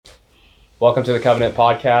Welcome to the Covenant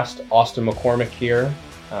Podcast. Austin McCormick here.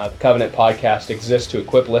 The Covenant Podcast exists to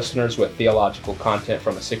equip listeners with theological content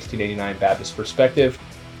from a 1689 Baptist perspective.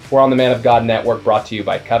 We're on the Man of God Network, brought to you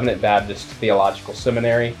by Covenant Baptist Theological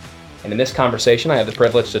Seminary. And in this conversation, I have the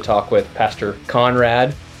privilege to talk with Pastor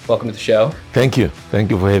Conrad. Welcome to the show. Thank you. Thank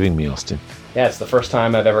you for having me, Austin. Yeah, it's the first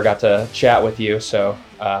time I've ever got to chat with you, so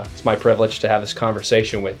it's my privilege to have this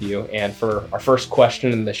conversation with you. And for our first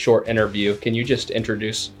question in the short interview, can you just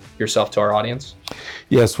introduce yourself to our audience?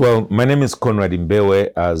 Yes, well, my name is Conrad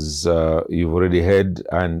Mbewe, as you've already heard,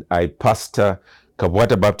 and I pastor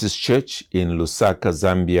Kabwata Baptist Church in Lusaka,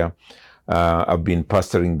 Zambia. I've been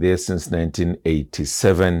pastoring there since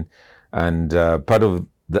 1987, and part of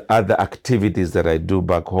the other activities that I do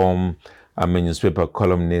back home, I'm a newspaper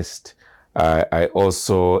columnist. I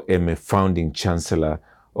also am a founding chancellor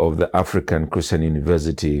of the African Christian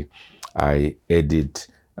University. I edit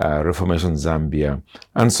Reformation Zambia,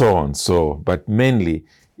 and so on. But mainly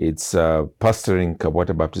it's pastoring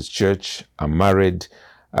Kabwata Baptist Church. I'm married.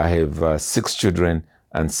 I have 6 children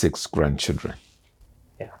and 6 grandchildren.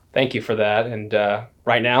 Yeah, thank you for that. And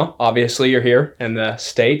right now, obviously, you're here in the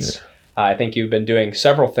States. Yeah. I think you've been doing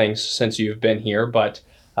several things since you've been here, but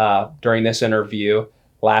during this interview,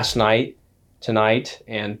 last night, tonight,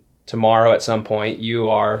 and tomorrow at some point, you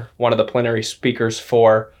are one of the plenary speakers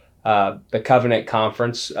for the Covenant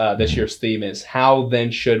Conference. This year's theme is How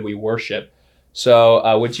Then Should We Worship?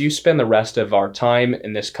 So would you spend the rest of our time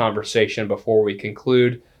in this conversation before we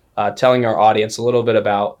conclude telling our audience a little bit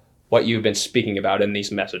about what you've been speaking about in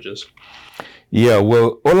these messages? Yeah,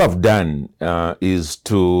 well, all I've done is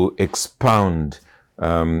to expound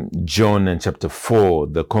John in chapter 4,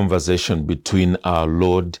 the conversation between our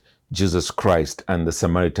Lord Jesus Christ and the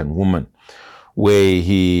Samaritan woman, where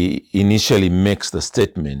he initially makes the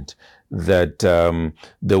statement that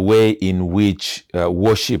the way in which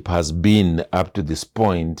worship has been up to this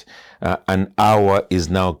point, an hour is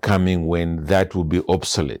now coming when that will be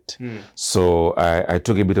obsolete. So I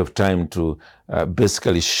took a bit of time to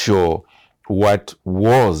basically show what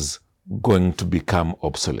was going to become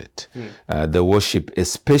obsolete. The worship,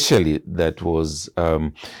 especially that was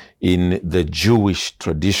in the Jewish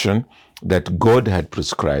tradition that God had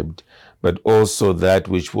prescribed, but also that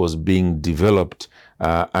which was being developed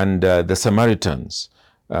under the Samaritans,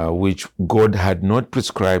 which God had not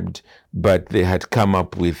prescribed, but they had come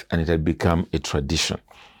up with, and it had become a tradition.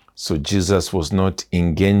 So Jesus was not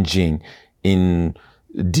engaging in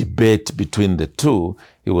debate between the two.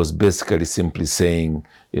 He was basically simply saying,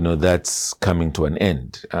 that's coming to an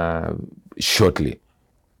end shortly.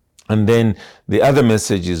 And then the other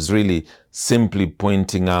message is really simply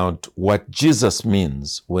pointing out what Jesus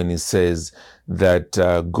means when he says that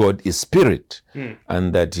God is spirit,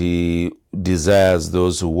 and that he desires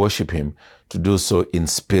those who worship him to do so in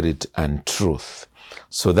spirit and truth.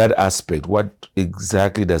 So that aspect, what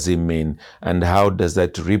exactly does it mean, and how does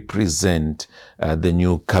that represent the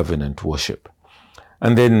new covenant worship?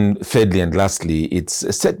 And then thirdly and lastly, it's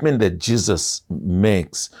a statement that Jesus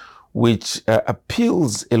makes which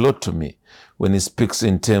appeals a lot to me when he speaks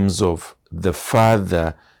in terms of the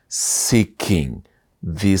Father seeking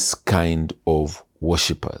this kind of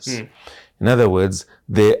worshippers. In other words,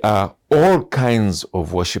 there are all kinds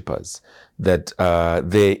of worshippers that are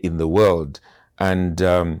there in the world,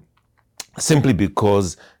 and simply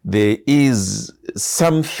because there is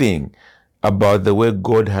something about the way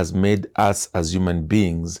God has made us as human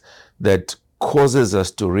beings that causes us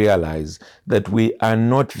to realize that we are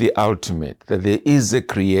not the ultimate, that there is a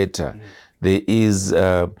creator, there is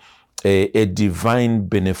a divine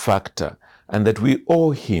benefactor, and that we owe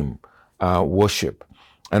him worship.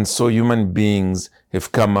 And so human beings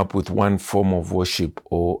have come up with one form of worship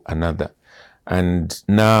or another. And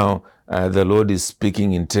now the Lord is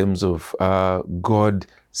speaking in terms of God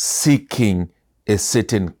seeking a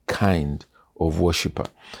certain kind of worshiper.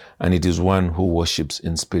 And it is one who worships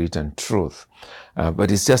in spirit and truth.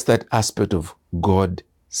 But it's just that aspect of God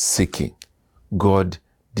seeking, God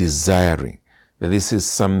desiring. That this is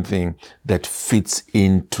something that fits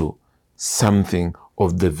into something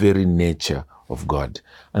of the very nature of God.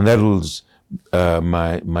 And that was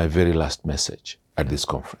my very last message at this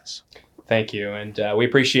conference. Thank you. And we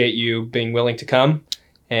appreciate you being willing to come.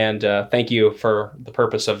 And thank you for the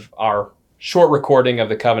purpose of our short recording of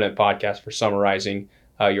the Covenant Podcast for summarizing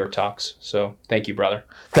your talks. So thank you, brother.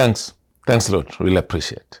 Thanks. Thanks a lot. Really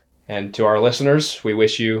appreciate it. And to our listeners, we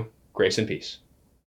wish you grace and peace.